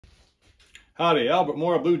Howdy, Albert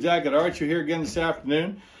Moore, Blue Jacket Archery here again this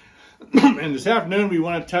afternoon. And this afternoon we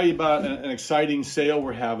want to tell you about an exciting sale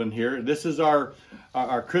we're having here. This is our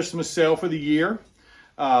Christmas sale for the year.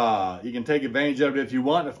 You can take advantage of it if you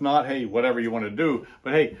want. If not, hey, whatever you want to do.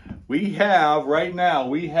 But hey, right now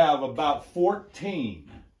we have about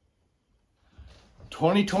 14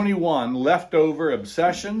 2021 leftover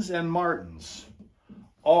Obsessions and Martins,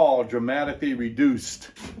 all dramatically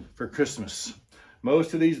reduced for Christmas.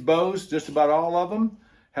 Most of these bows, just about all of them,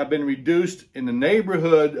 have been reduced in the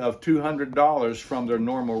neighborhood of $200 from their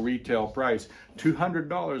normal retail price.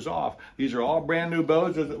 $200 off. These are all brand new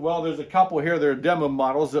bows. There's a couple here that are demo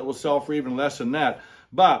models that will sell for even less than that.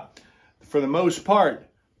 But for the most part,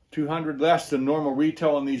 $200 less than normal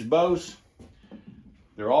retail on these bows.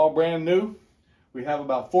 They're all brand new. We have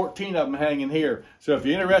about 14 of them hanging here. So if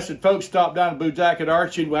you're interested, folks, stop down to Blue Jacket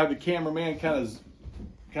Archery. We'll have the cameraman kind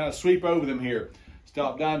of sweep over them here.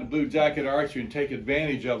 Stop down to Blue Jacket Archery and take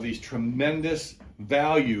advantage of these tremendous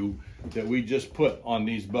value that we just put on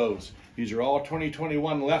these bows. These are all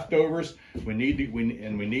 2021 leftovers. We need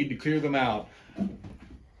to clear them out.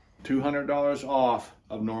 $200 off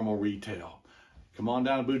of normal retail. Come on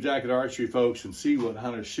down to Blue Jacket Archery, folks, and see what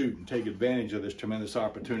hunters shoot and take advantage of this tremendous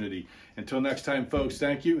opportunity. Until next time, folks,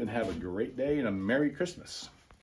 thank you and have a great day and a Merry Christmas.